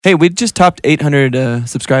Hey, we just topped 800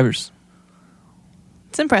 subscribers.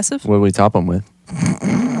 It's impressive. What did we top them with?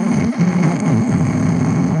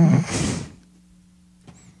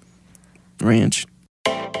 Ranch.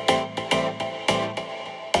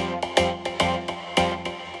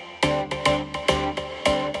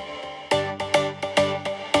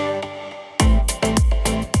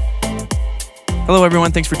 Hello,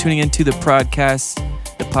 everyone. Thanks for tuning in to the podcast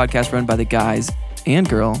run by the guys and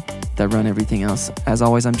girl that run everything else. As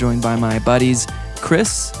always, I'm joined by my buddies,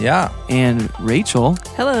 Chris and Rachel.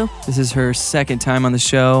 Hello. This is her second time on the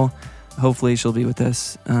show. Hopefully she'll be with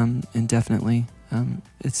us indefinitely.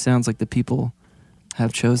 It sounds like the people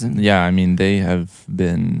have chosen. Yeah, I mean, they have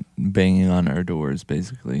been banging on our doors,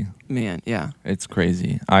 basically. Man, yeah. It's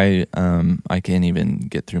crazy. I can't even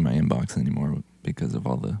get through my inbox anymore because of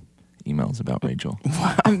all the emails about Rachel.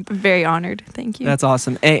 Wow. I'm very honored. Thank you. That's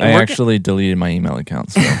awesome. Hey, I actually deleted my email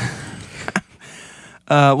account. So.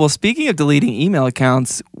 Well, speaking of deleting email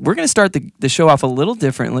accounts, we're going to start the show off a little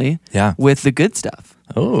differently with the good stuff.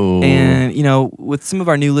 Oh. And, with some of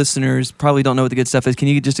our new listeners probably don't know what the good stuff is. Can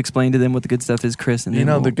you just explain to them what the good stuff is, Chris? And then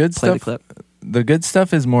we'll the good play stuff. The clip. The good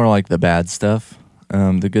stuff is more like the bad stuff.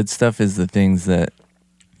 The good stuff is the things that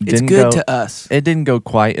to us. It didn't go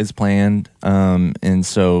quite as planned, and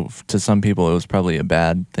so to some people it was probably a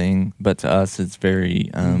bad thing, but to us it's very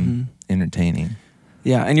entertaining.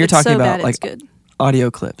 Yeah, and you're It's talking so about bad, like it's good. audio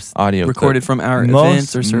clips, Audio recorded clip. from our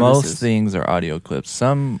events or services. Most things are audio clips.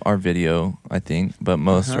 Some are video, I think, but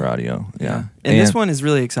most are audio. Yeah. And this one is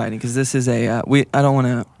really exciting because this is a I don't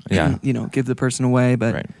want to give the person away,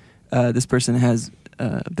 but this person has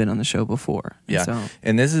been on the show before. Yeah. So.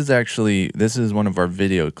 And this is one of our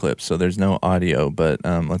video clips, so there's no audio, but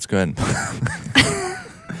let's go ahead and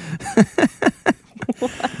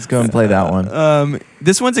let's go and play that one.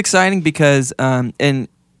 This one's exciting because and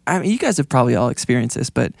I mean you guys have probably all experienced this,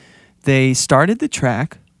 but they started the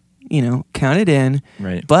track, counted in,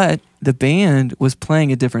 right. But the band was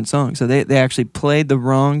playing a different song. So they actually played the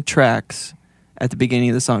wrong tracks at the beginning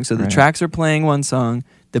of the song. So the tracks are playing one song,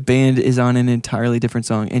 the band is on an entirely different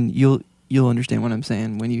song, and you'll understand what I'm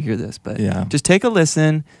saying when you hear this. But just take a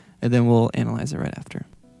listen, and then we'll analyze it right after.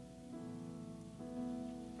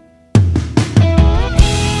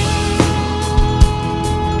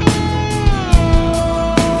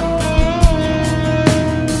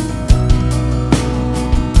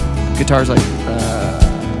 Guitar's like...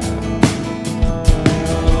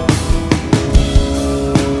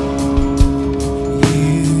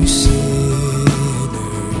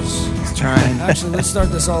 Actually, let's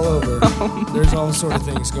start this all over. There's all sort of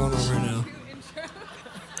things going on right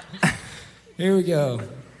now. Here we go.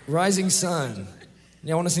 Rising Sun.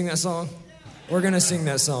 Y'all want to sing that song? We're going to sing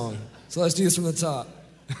that song. So let's do this from the top.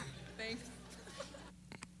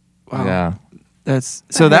 Wow. Yeah.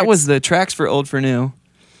 That was the tracks for Old for New.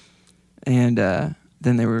 And then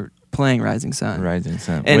they were playing Rising Sun. Rising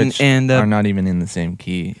Sun, and, which and, are not even in the same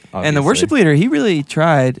key, obviously. And the worship leader, he really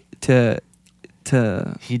tried to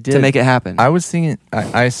make it happen. I was thinking,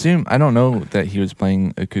 I assume, I don't know that he was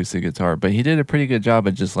playing acoustic guitar, but he did a pretty good job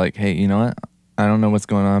of just like, hey, you know what? I don't know what's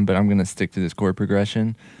going on, but I'm going to stick to this chord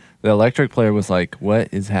progression. The electric player was like, what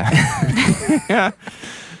is happening? Yeah.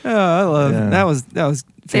 Oh, I love it. That was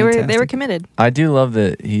fantastic. They were committed. I do love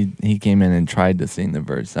that he came in and tried to sing the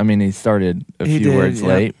verse. I mean, he started a few words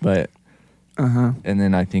late, but and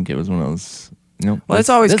then I think it was one of those. Well, it's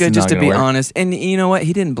always good just to be honest. And you know what?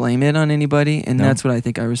 He didn't blame it on anybody, and that's what I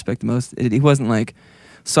think I respect most. He wasn't like,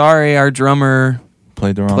 sorry, our drummer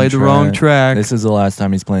played the wrong track. This is the last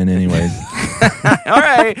time he's playing anyways. All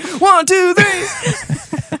right. 1, 2, 3.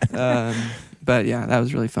 But yeah, that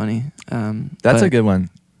was really funny. That's a good one.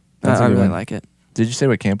 I really like it. Did you say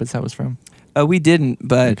what campus that was from? We didn't,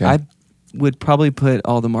 but I would probably put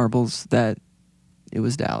all the marbles that it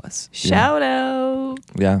was Dallas. Shout out.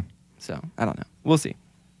 Yeah. So, I don't know. We'll see.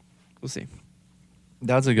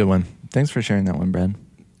 That was a good one. Thanks for sharing that one, Brad.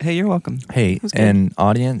 Hey, you're welcome. Hey, and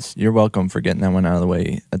audience, you're welcome for getting that one out of the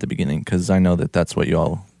way at the beginning, because I know that's what you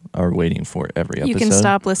all are waiting for every episode. You can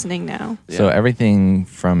stop listening now. So everything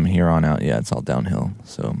from here on out, it's all downhill.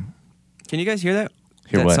 So, can you guys hear that?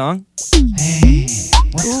 Hear that what? Song? Hey,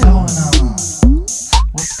 what's going on?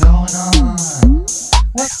 What's going on?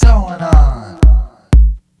 What's going on?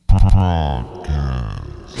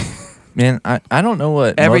 Man, I don't know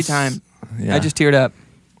what every time. I just teared up.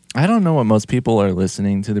 I don't know what most people are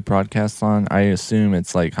listening to the podcast on. I assume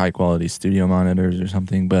it's like high quality studio monitors or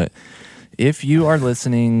something, but if you are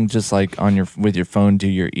listening just like with your phone to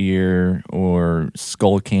your ear or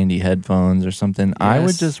Skull Candy headphones or something, I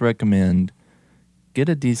would just recommend get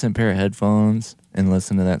a decent pair of headphones, and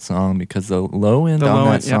listen to that song because the low end The on low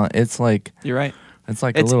that end, song, yep. it's like You're right. it's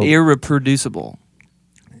like It's a little irreproducible.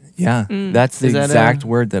 yeah. Mm. That's the Is that exact a-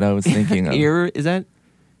 word that I was thinking of. Is that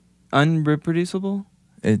unreproducible?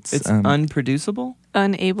 It's It's unproducible?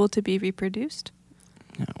 Unable to be reproduced.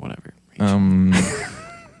 Yeah, whatever.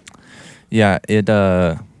 yeah.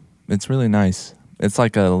 It's really nice. It's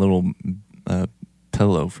like a little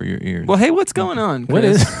pillow for your ears. Well, hey, what's going on, What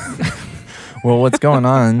Chris? is? Well, what's going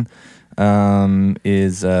on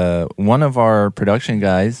is one of our production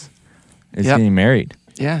guys is Yep. getting married.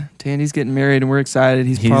 Yeah, Tandy's getting married, and we're excited.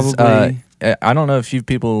 He's He's probably... I don't know if you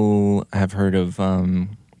people have heard of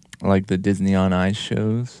like the Disney on Ice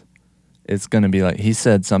shows. It's gonna be like he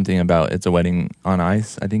said something about it's a wedding on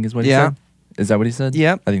ice. I think is what he Yeah. said. Is that what he said?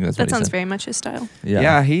 Yep. I think that's That what he sounds said. very much his style.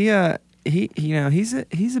 Yeah, he's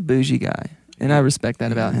a bougie guy, and I respect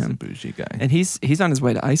that about He's a him. bougie guy. And he's on his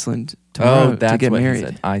way to Iceland tomorrow that's to get what married. he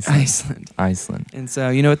said. Iceland. Iceland. And so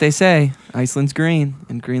you know what they say: Iceland's green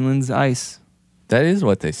and Greenland's ice. That is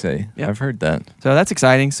what they say. Yep. I've heard that. So that's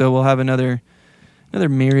exciting. So we'll have another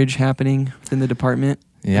marriage happening within the department.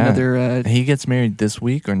 Yeah. Another He gets married this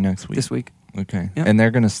week or next week? this week. Okay. Yep. And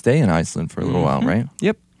they're going to stay in Iceland for a little while, Mhm. right?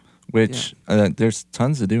 Yep. Which there's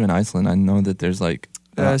tons to do in Iceland. I know that there's like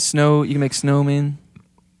Snow. You can make snowmen.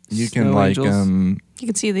 you can snow like angels. You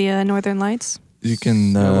can see the Northern Lights. you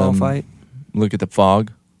can Snowball fight. look at the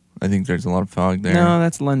fog. I think there's a lot of fog there. No,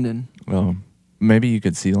 that's London. Well, maybe you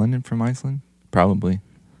could see London from Iceland. Probably.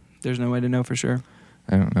 There's no way to know for sure.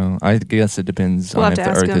 I don't know. I guess it depends We'll on have if to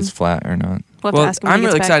the ask Earth him. is flat or not. We'll have Well, to ask him when I'm he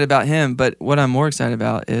gets really back. excited about him, but what I'm more excited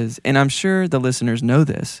about is, and I'm sure the listeners know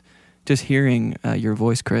this, just hearing your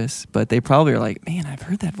voice, Chris, but they probably are like, man, I've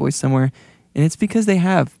heard that voice somewhere. And it's because they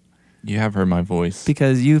have, You have heard my voice.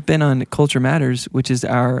 because you've been on Culture Matters, which is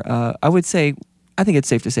our, I think it's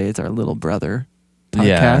safe to say it's our little brother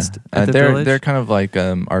podcast at the they're Village. they're kind of like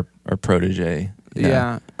our protege.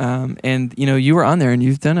 Yeah. And you were on there and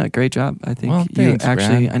you've done a great job. I think Well, you thanks,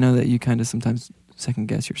 actually, Brad. I know that you kind of sometimes second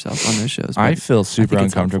guess yourself on those shows. I but feel super think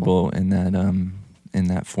it's uncomfortable in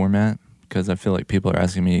that format because I feel like people are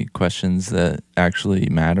asking me questions that actually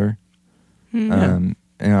matter. Mhm.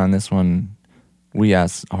 And on this one, we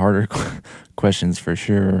ask harder questions for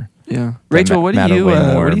sure. Yeah. That Rachel, what do matter you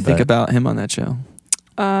way more, think but- about him on that show?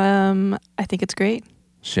 I think it's great.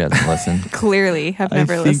 She hasn't listened. Clearly, have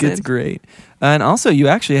never I think listened. it's great. And also, you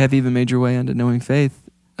actually have even made your way into Knowing Faith.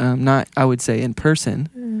 Not, I would say, in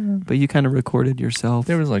person, but you kind of recorded yourself.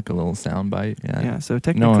 There was like a little sound bite. Yeah. Yeah, so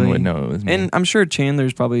technically, No one would know it was me. And I'm sure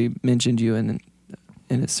Chandler's probably mentioned you in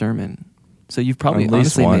his sermon. So you've probably At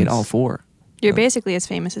least honestly made once. all four. You're basically as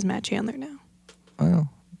famous as Matt Chandler now. Well,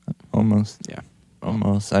 almost. Yeah.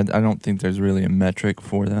 Almost. I don't think there's really a metric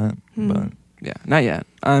for that, but Yeah, not yet.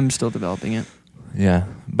 I'm still developing it. yeah.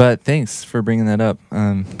 But thanks for bringing that up.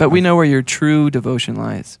 But we know where your true devotion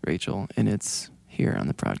lies, Rachel, and it's here on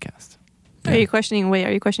the podcast. Are you questioning? Wait,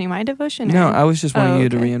 are you questioning my devotion? No, or- I was just wanting Oh, you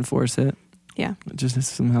to okay. reinforce it. Yeah. Just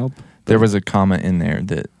some help. There was a comma in there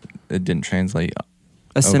that it didn't translate. A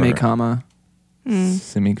over. semi-comma.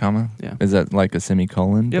 Semi-comma? Yeah. Is that like a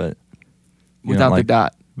semicolon? Yep. But you Without don't the like-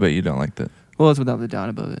 dot. But you don't like that. Well, it's without the dot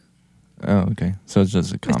above it. Oh, okay. So it's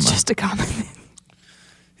just a comma. It's just a comment.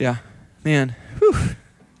 Yeah. Man. Whew.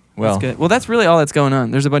 well, That's good. Well, that's really all that's going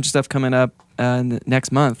on. There's a bunch of stuff coming up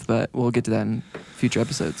next month, but we'll get to that in future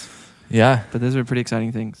episodes. yeah. But those are pretty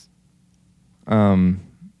exciting things.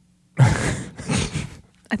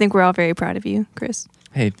 I think we're all very proud of you, Chris.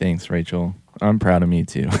 Hey, thanks, Rachel. I'm proud of me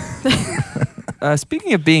too.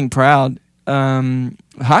 Speaking of being proud,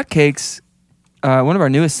 Hotcakes, one of our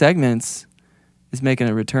newest segments, is making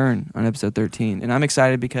a return on episode 13. And I'm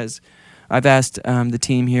excited because I've asked the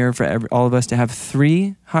team here for all of us to have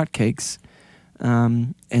 3 hotcakes.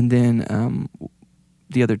 And then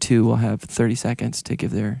the other 2 will have 30 seconds to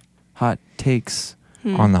give their hot takes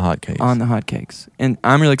On the hotcakes. on the hotcakes. And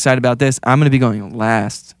I'm really excited about this. I'm going to be going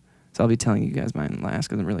last. So I'll be telling you guys mine last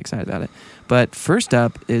because I'm really excited about it. But first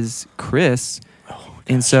up is Chris.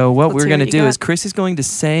 And so what Let's we're hear going to what you do got. is Chris is going to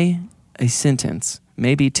say a sentence,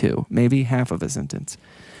 maybe 2, maybe half of a sentence.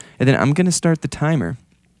 And then I'm going to start the timer.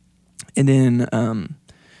 And then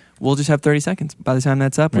we'll just have 30 seconds. By the time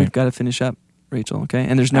that's up, Right. we've got to finish up, Rachel, okay?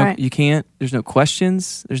 And there's no, All right. there's no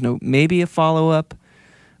questions. There's no, maybe a follow-up.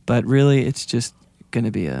 But really, it's just going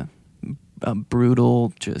to be a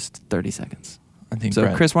brutal just 30 seconds. I think So,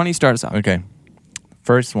 Brad- Chris, why don't you start us off? Okay.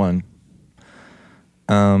 First one.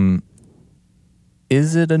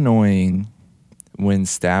 Is it annoying when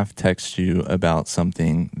staff texts you about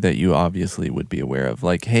something that you obviously would be aware of?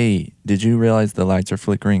 Like, hey, did you realize the lights are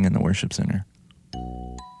flickering in the worship center?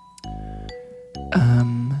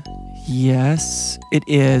 Yes, it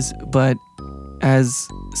is. But as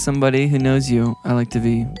somebody who knows you, I like to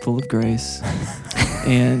be full of grace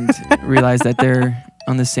and realize that they're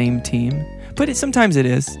on the same team. But sometimes it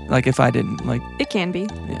is. Like if I didn't, like, It can be.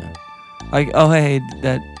 yeah. Like, oh, hey,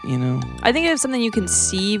 that, you know. I think it's something you can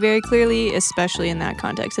see very clearly, especially in that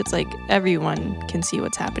context. It's like everyone can see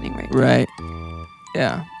what's happening right now. Right.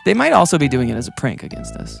 Yeah. They might also be doing it as a prank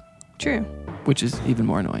against us, True. which is even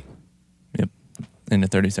more annoying. Into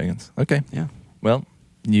 30 seconds. Okay. Yeah. Well,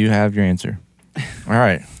 you have your answer. All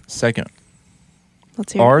right. Second.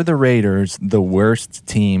 Let's hear it. Are the Raiders the worst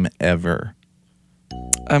team ever?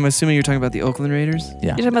 I'm assuming you're talking about the Oakland Raiders?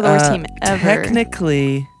 Yeah. You're talking about the worst team ever.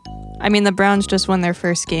 Technically, I mean, the Browns just won their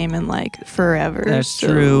first game in like forever. that's so-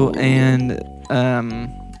 true. And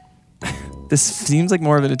this seems like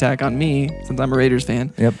more of an attack on me since I'm a Raiders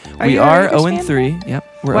fan. Yep. Are We you a are Raiders 0-3. Yep.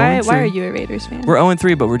 We're Why 0-3. are you a Raiders fan? We're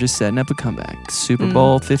 0-3, but we're just setting up a comeback. Super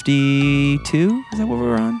Bowl 52? Is that what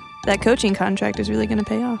we're on? That coaching contract is really going to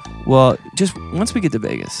pay off. Well, just once we get to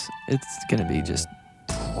Vegas, it's going to be just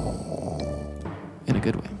in a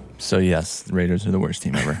good way. So, yes, the Raiders are the worst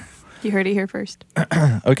team ever. You heard it here first.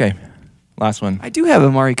 Okay. Last one. I do have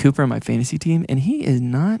Amari Cooper on my fantasy team, and he is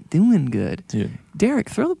not doing good. Dude. Derek,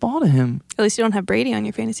 throw the ball to him. At least you don't have Brady on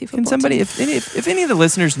your fantasy football Can somebody, team. if any of the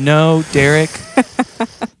listeners know Derek,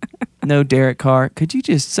 know Derek Carr, could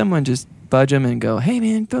you someone just budge him and go, hey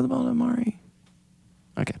man, throw the ball to Amari?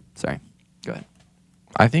 Okay, sorry. Go ahead.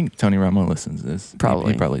 I think Tony Romo listens to this.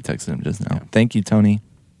 Probably. He probably texted him just now. Yeah. Thank you, Tony.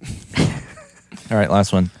 All right,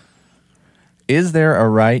 last one. Is there a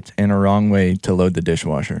right and a wrong way to load the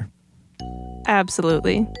dishwasher?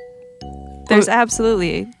 Absolutely. There's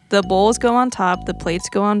absolutely. The bowls go on top, the plates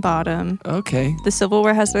go on bottom. Okay. The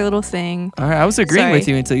silverware has their little thing. All right, I was agreeing Sorry. with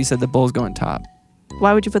you until you said the bowls go on top.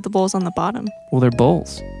 Why would you put the bowls on the bottom? Well, they're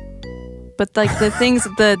bowls. But like the things,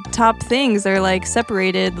 the top things, they're like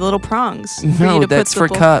separated, little prongs. for you No, to that's put for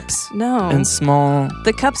the bowl- cups No. and small.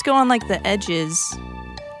 The cups go on like the edges.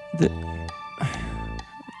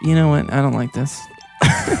 You know what? I don't like this.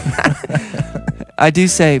 I do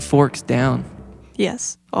say forks down.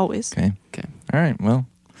 Yes, always. Okay. Okay. All right. Well,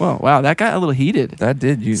 Whoa, wow, that got a little heated. that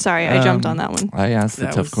did you. Sorry, I jumped on that one. I asked the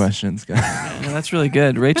That tough was- questions, guys. Yeah, that's really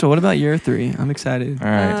good. Rachel, what about your three? I'm excited All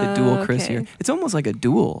right. to duel Chris okay. here. It's almost like a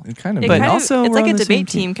duel. It kind of. It But kind of- also it's we're like on a the same debate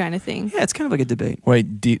team kind of thing. Yeah, it's kind of like a debate.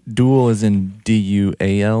 Wait, duel is in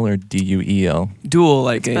DUAL or DUEL? Duel,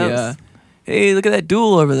 like It's both. hey, look at that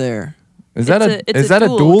duel over there. Is that It's is a that a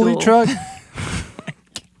dual dually duel. truck?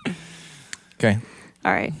 Okay.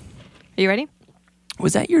 All right. Are you ready?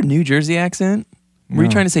 Was that your New Jersey accent? Were you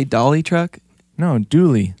No. trying to say dolly truck? No,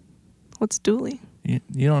 dually. What's dually? You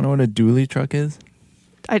don't know what a dually truck is?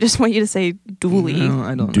 I just want you to say dually. No,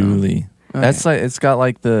 I don't know. Dually. Okay. That's like it's got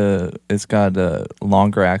a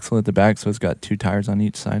longer axle at the back, so it's got two tires on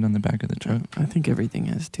each side on the back of the truck. I think everything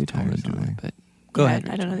has two Call it tires on dually. it, but go Yeah, ahead.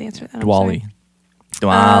 I don't know the answer to that. I'm Dwally.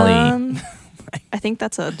 sorry. Dwally. I think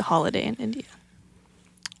that's a holiday in India.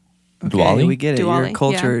 Okay, Dwally? we get it. Dwally, You're yeah.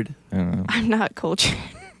 cultured. I don't know. I'm not cultured.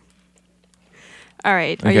 All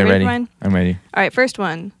right. Are Okay, you ready ready. for mine? I'm ready. All right. First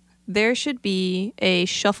one. There should be a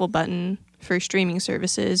shuffle button for streaming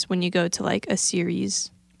services when you go to like a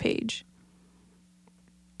series page.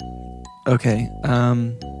 Okay.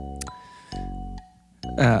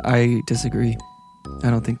 I disagree. I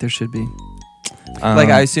don't think there should be. Like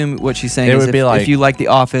I assume what she's saying it is would be if like- you like The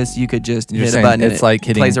Office, you could just You're hit a saying button. and it's it like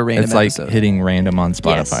hitting plays a random it's like episode. hitting random on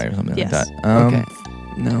Spotify Yes. or something Yes. like that. Okay.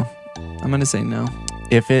 No. I'm gonna say no.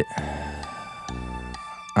 If it,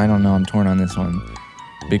 I don't know. I'm torn on this one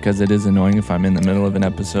because it is annoying if I'm in the middle of an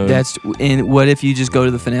episode. That's and what if you just go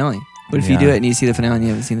to the finale? What if you do Yeah. it and you see the finale and you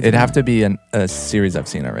haven't seen the It'd finale? have to be a series I've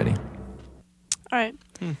seen already. All right.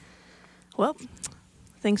 Well,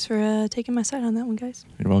 thanks for taking my side on that one, guys.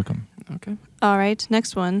 You're welcome. Okay. All right.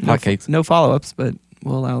 Next one. Hotcakes. No follow-ups, but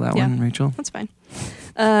we'll allow that Yeah. one, Rachel. That's fine.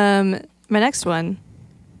 My next one.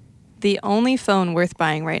 The only phone worth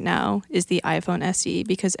buying right now is the iPhone SE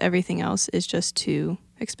because everything else is just too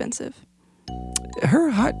expensive. Her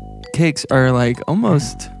hot cakes are like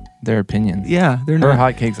almost. Their opinions. Yeah, they're Her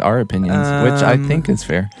not. hotcakes are opinions, which I think is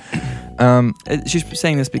fair. She's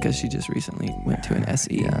saying this because she just recently went to an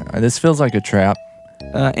SE. Yeah, this feels like a trap.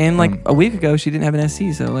 And like a week ago, she didn't have an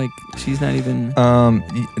SE, so like she's not even.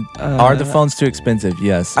 Are the phones too expensive?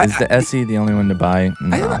 Yes. Is the SE the only one to buy?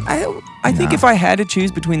 No. I think No. if I had to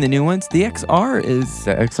choose between the new ones, the XR is.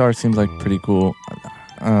 The XR seems like pretty cool.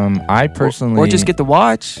 I personally, Or just get the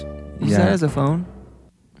watch. Use Yeah. that as a phone.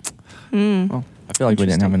 Mm. I feel like we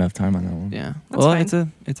didn't have Interesting. enough time on that one. Yeah. That's well,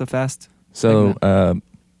 fine. it's a fast. So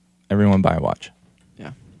everyone buy a watch.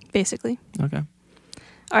 Basically. Okay.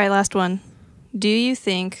 All right, last one. Do you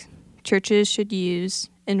think churches should use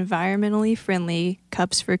environmentally friendly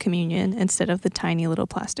cups for communion instead of the tiny little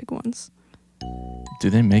plastic ones? Do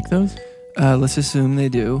they make those? Let's assume they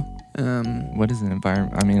do. What is an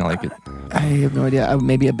environment? I mean, like, I have no idea.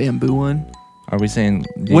 Maybe a bamboo one. are we saying?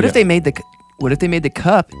 What if they made the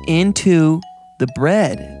cup into the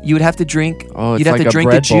bread? You would have to drink. Oh, it's you'd have like to a drink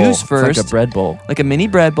the bread bowl. juice first, It's like a bread bowl. like a mini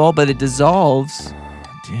bread bowl, but it dissolves.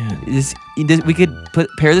 Dude, We could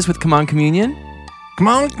pair this with Come On Communion. come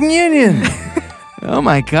on, communion. Oh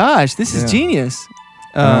my gosh, this Yeah. is genius.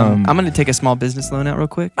 I'm going to take a small business loan out real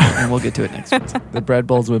quick, and we'll get to it next week. The bread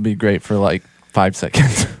bowls would be great for like 5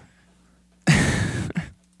 seconds.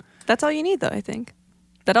 That's all you need, though, I think.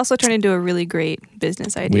 That also turned into a really great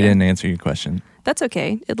business idea. We didn't answer your question. That's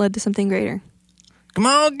okay. It led to something greater. Come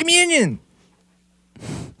on, communion.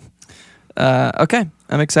 Okay,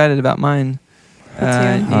 I'm excited about mine. Let's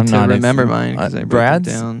hear it. I I'm need to not remember ex- mine because I broke it Brad's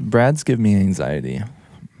down. Brad's give me anxiety.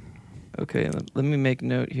 Okay, let me make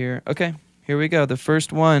note here. Okay, here we go. The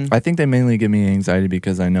first one. I think they mainly give me anxiety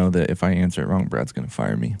because I know that if I answer it wrong, Brad's gonna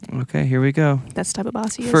fire me. Okay, here we go. That's the type of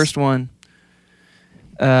boss he is. First one.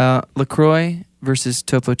 LaCroix versus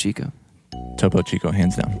Topo Chico. Topo Chico,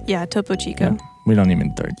 hands down. Yeah, Topo Chico. Yeah. We don't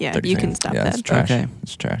even third. Yeah, 30 you can seconds. stop yeah, that. It's trash. Okay.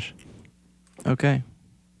 It's trash. Okay.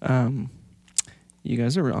 You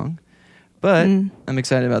guys are wrong. But I'm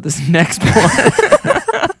excited about this next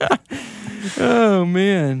one. Oh,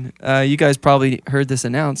 man. You guys probably heard this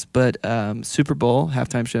announced, but Super Bowl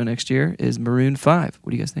halftime show next year is Maroon 5.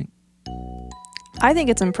 What do you guys think? I think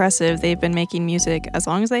it's impressive. They've been making music as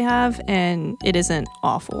long as they have, and it isn't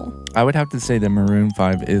awful. I would have to say that Maroon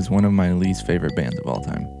 5 is one of my least favorite bands of all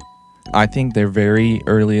time. I think their very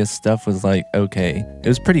earliest stuff was like, okay. It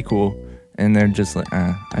was pretty cool. And they're just like,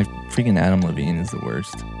 freaking Adam Levine is the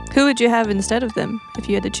worst. Who would you have instead of them if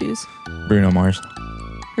you had to choose? Bruno Mars.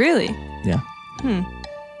 Really? Yeah.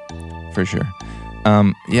 For sure.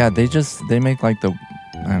 Yeah, they make like the,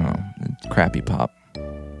 I don't know, crappy pop.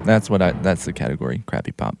 That's the category,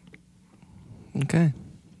 crappy pop. Okay.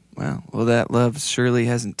 Wow. Well, that love surely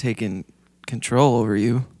hasn't taken control over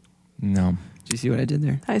you. No. Did you see what I did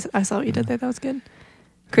there? I saw what you did there. That was good.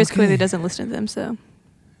 Chris Okay. clearly doesn't listen to them, so.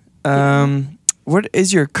 What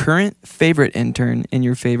is your current favorite intern and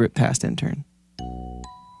your favorite past intern?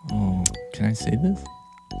 Oh, can I say this?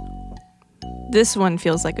 This one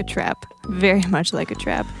feels like a trap. Very much like a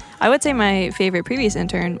trap. I would say my favorite previous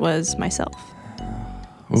intern was myself.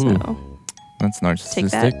 Ooh, So, that's take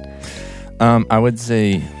narcissistic. that. I would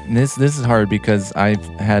say this is hard because I've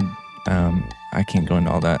had I can't go into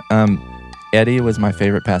all that. Eddie was my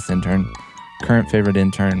favorite past intern. Current favorite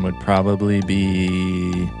intern would probably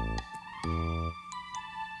be,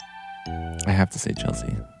 I have to say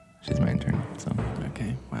Chelsea. She's my intern. So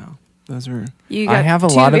Okay. Wow. Those were. You I got have a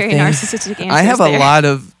two lot of very things. narcissistic answers I have a there. lot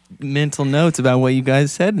of mental notes about what you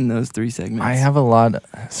guys said in those 3 segments. I have a lot.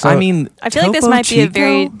 So I mean, I feel like this Topo might be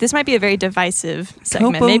Chico? a very divisive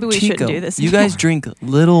segment. Topo Maybe we Chico. shouldn't do this. You anymore. guys drink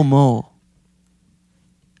Little Mole.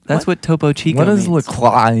 That's what Topo Chico what does means.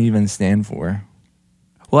 LaCroix even stand for?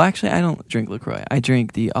 Well, actually, I don't drink LaCroix. I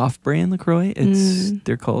drink the off-brand LaCroix.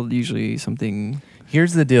 They're called usually something.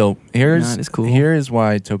 Here's the deal. Not as cool. Here is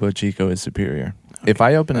why Topo Chico is superior. If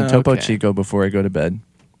I open a Topo Okay. Chico before I go to bed,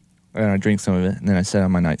 and I drink some of it, and then I set it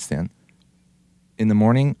on my nightstand, in the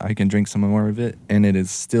morning I can drink some more of it, and it is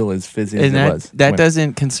still as fizzy as And it was. that when-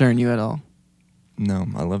 doesn't concern you at all, No,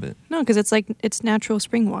 I love it, No, because it's natural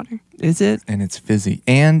spring water. is it? and it's fizzy,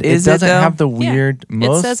 and Is it it, doesn't though? have the Yeah. weird. It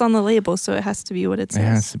Most says on the label, so it has to be what it it says.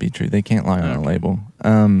 has to be true. They can't lie on a Okay. label.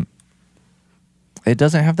 It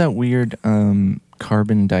doesn't have that weird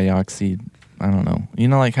carbon dioxide. I don't know. You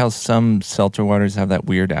know, like how some seltzer waters have that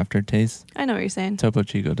weird aftertaste. I know what you're saying. Topo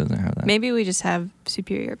Chico doesn't have that. Maybe we just have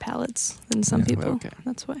superior palates than some Yeah. people. Okay.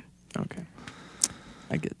 That's why. Okay.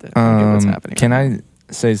 I get that. I get what's happening. Can right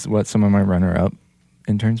I say what some of my runner-up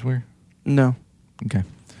interns were? now. Okay.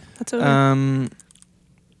 That's okay. No.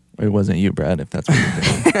 It wasn't you, Brad, if that's what you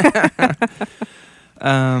think.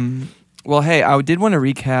 Well, hey, I did want to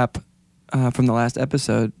recap from the last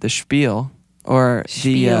episode the spiel or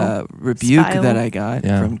Spiel. the rebuke Spile. that I got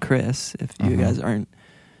Yeah. from Chris. If you Uh-huh. guys aren't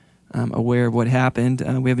aware of what happened,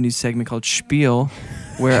 we have a new segment called Spiel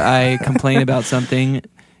where I complain about something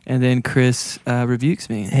and then Chris rebukes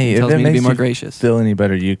me. Hey, and if tells it me to be makes more you gracious. feel any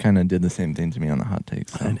better, you kind of did the same thing to me on the hot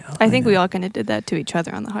takes. So. I know. I think we know. all kind of did that to each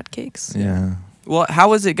other on the hot cakes. Yeah. Well, how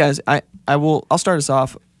was it, guys? I'll start us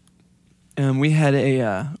off. We had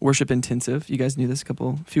a worship intensive. You guys knew this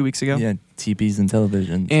a few weeks ago. Yeah, TPs and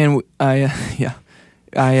television. And I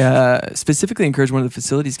specifically encouraged one of the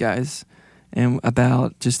facilities guys and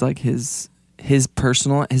about just like his his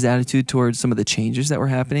attitude towards some of the changes that were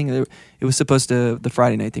happening. It was the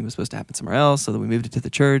Friday night thing was supposed to happen somewhere else, so that we moved it to the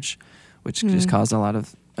church, which just caused a lot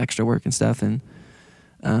of extra work and stuff. And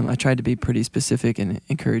I tried to be pretty specific in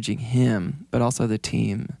encouraging him, but also the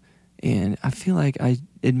team. And I feel like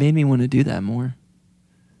it made me want to do that more.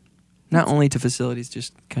 Not only to facilities,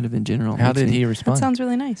 just kind of in general. How did he respond? That sounds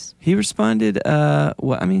really nice. He responded, good.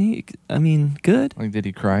 Like, did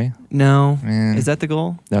he cry? No. Man. Is that the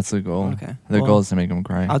goal? That's the goal. Okay. The goal is to make him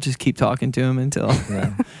cry. I'll just keep talking to him until.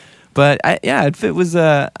 Yeah. But if it was,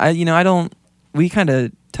 we kind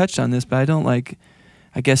of touched on this, but I don't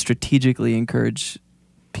strategically encourage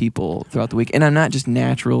people throughout the week. And I'm not just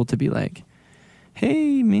natural to be like,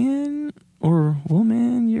 hey, man, or, well,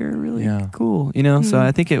 man, you're really cool, So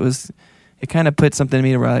I think it kind of put something in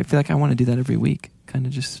me where I feel like I want to do that every week, kind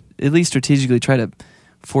of just at least strategically try to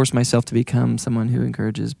force myself to become someone who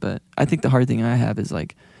encourages. But I think the hard thing I have is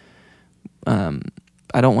like, I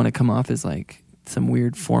don't want to come off as like some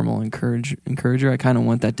weird formal encourager. I kind of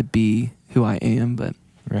want that to be who I am, but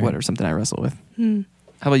whatever, something I wrestle with.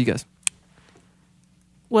 How about you guys?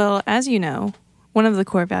 Well, as you know, one of the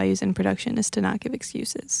core values in production is to not give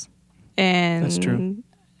excuses. And that's true.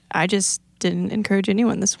 I just didn't encourage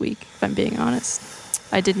anyone this week, if I'm being honest.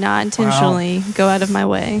 I did not intentionally go out of my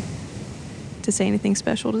way to say anything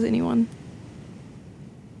special to anyone.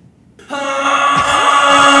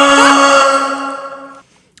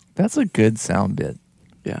 That's a good sound bit.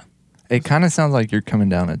 Yeah. It kind of sounds like you're coming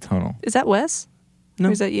down a tunnel. Is that Wes? No.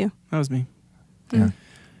 Or is that you? That was me. Yeah.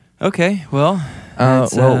 Okay, well.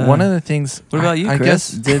 One of the things. What about you, I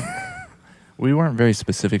Chris? guess we weren't very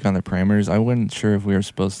specific on the parameters. I wasn't sure if we were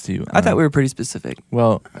supposed to. I thought we were pretty specific.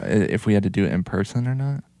 Well, if we had to do it in person or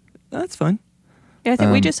not. That's fine. Yeah, I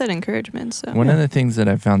think we just said encouragement. So one of the things that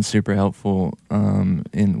I found super helpful,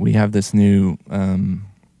 we have this new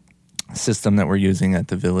system that we're using at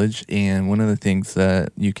the village, and one of the things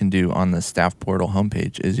that you can do on the staff portal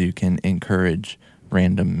homepage is you can encourage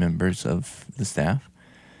random members of the staff.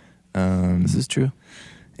 This is true.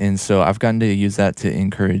 And so I've gotten to use that to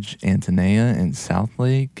encourage Antonia and South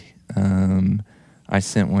Lake. I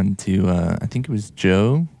sent one to, I think it was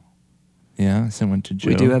Joe. Yeah, I sent one to Joe.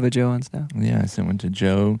 We do have a Joe on staff. Yeah, I sent one to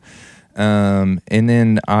Joe. And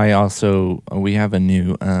then we have a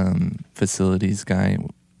new facilities guy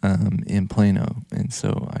in Plano. And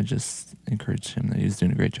so I just encouraged him that he's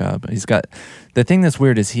doing a great job. The thing that's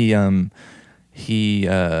weird is he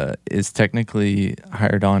is technically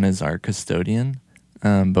hired on as our custodian,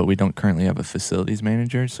 but we don't currently have a facilities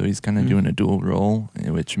manager, so he's kind of doing a dual role,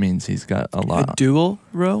 which means he's got a lot. A dual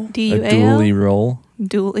role? D-U-A-L? A dually role.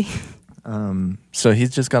 Dually. So he's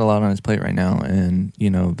just got a lot on his plate right now, and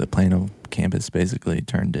the Plano campus basically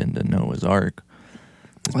turned into Noah's Ark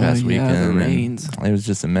this past weekend. The rains. It was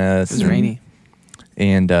just a mess. It was rainy.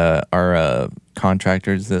 And our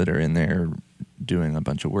contractors that are in there doing a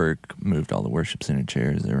bunch of work moved all the worship center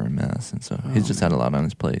chairs. They were a mess, and so he's just had a lot on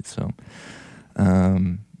his plate. So,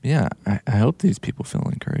 I hope these people feel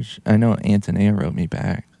encouraged. I know Antonia wrote me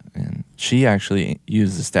back, and she actually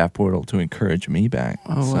used the staff portal to encourage me back.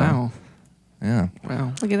 Oh, wow. Yeah.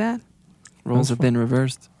 Wow. Look at that. Roles have been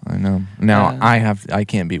reversed. I know. Now I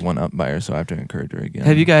can't be one up by her, so I have to encourage her again.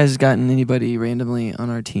 Have you guys gotten anybody randomly on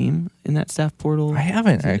our team in that staff portal? I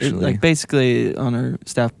haven't actually. Basically on our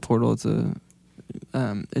staff portal, it's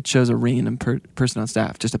it shows a random person on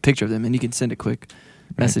staff, just a picture of them, and you can send a quick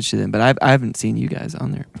message to them. But I haven't seen you guys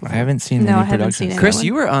on there before. I haven't seen No, any I haven't production. seen Chris, anyone.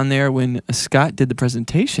 you were on there when Scott did the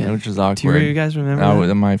presentation, Which was awkward. Do you guys remember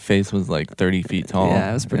that? My face was like 30 feet tall.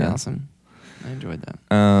 Yeah, it was pretty awesome. I enjoyed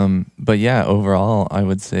that. But yeah, overall, I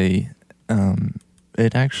would say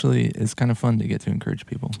it actually is kind of fun to get to encourage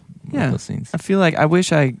people with those scenes. I feel like I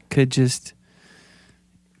wish I could just,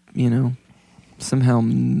 somehow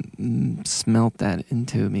smelt that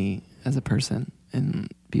into me as a person and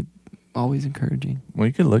be always encouraging.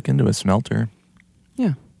 We could look into a smelter.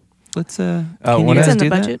 Yeah. Let's, can one you of guys It's in the do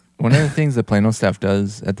that? budget. One of the things the Plano staff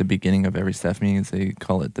does at the beginning of every staff meeting is they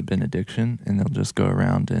call it the benediction, and they'll just go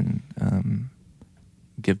around and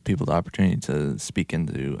give people the opportunity to speak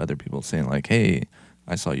into other people, saying like, hey,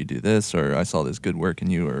 I saw you do this, or I saw this good work in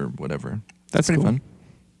you, or whatever. That's pretty cool. fun.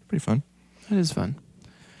 Pretty fun. That is fun.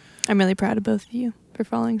 I'm really proud of both of you for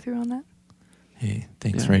following through on that. Hey,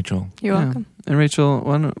 thanks, Yeah. Rachel. You're welcome. And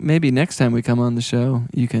Rachel, maybe next time we come on the show,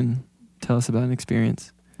 you can tell us about an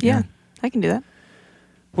experience. Yeah, I can do that.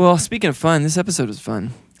 Well, speaking of fun, this episode was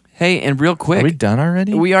fun. Hey, and real quick. Are we done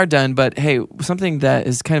already? We are done, but hey, something that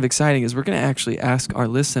is kind of exciting is we're going to actually ask our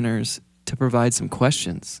listeners to provide some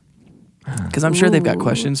questions. Because I'm sure they've got Ooh.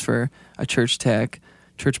 questions for a church tech,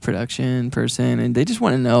 church production person, and they just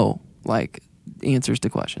want to know, like, answers to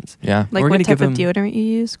questions. Yeah. Like We're what gonna type give of deodorant you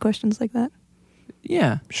use? Questions like that.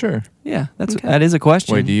 Yeah, Sure. yeah, Okay. that is a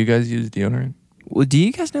question. Wait, do you guys use deodorant? Well, do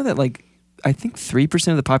you guys know that like I think 3%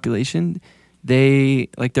 of the population, they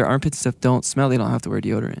like their armpits and stuff don't smell. They don't have to wear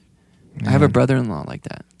deodorant. I have Yeah. a brother-in-law like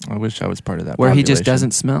that, I wish I was part of that. where he just population.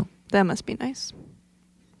 doesn't smell. That must be nice.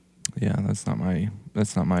 Yeah, that's not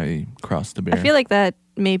my cross to bear. I feel like that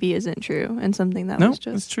maybe isn't true and something that No, was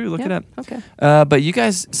just. it's true. Look Yep. it up. Okay. But you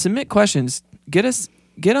guys submit questions. Get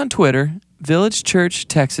on Twitter, Village Church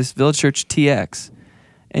Texas, Village Church TX,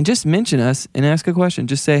 and just mention us and ask a question.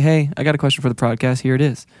 Just say, hey, I got a question for the podcast. Here it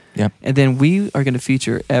is. Yep. And then we are going to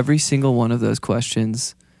feature every single one of those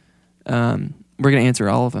questions. We're going to answer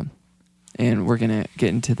all of them. And we're going to get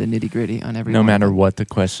into the nitty gritty on every No one of matter them. what the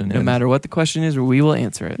question is. No matter what the question is, we will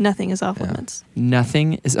answer it. Nothing is off Yeah. limits.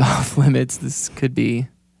 Nothing is off limits. This could be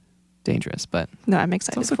dangerous, but No, I'm it's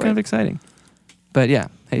excited also for kind of it. exciting. But yeah,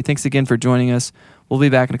 hey, thanks again for joining us. We'll be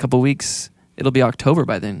back in a couple weeks. It'll be October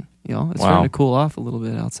by then, y'all. It's Wow. starting to cool off a little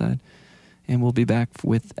bit outside. And we'll be back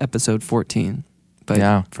with episode 14. But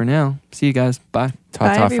Yeah. for now, see you guys. Bye. Bye,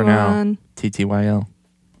 Ta-ta for now. everyone. TTYL.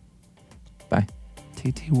 Bye.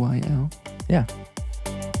 TTYL. Yeah.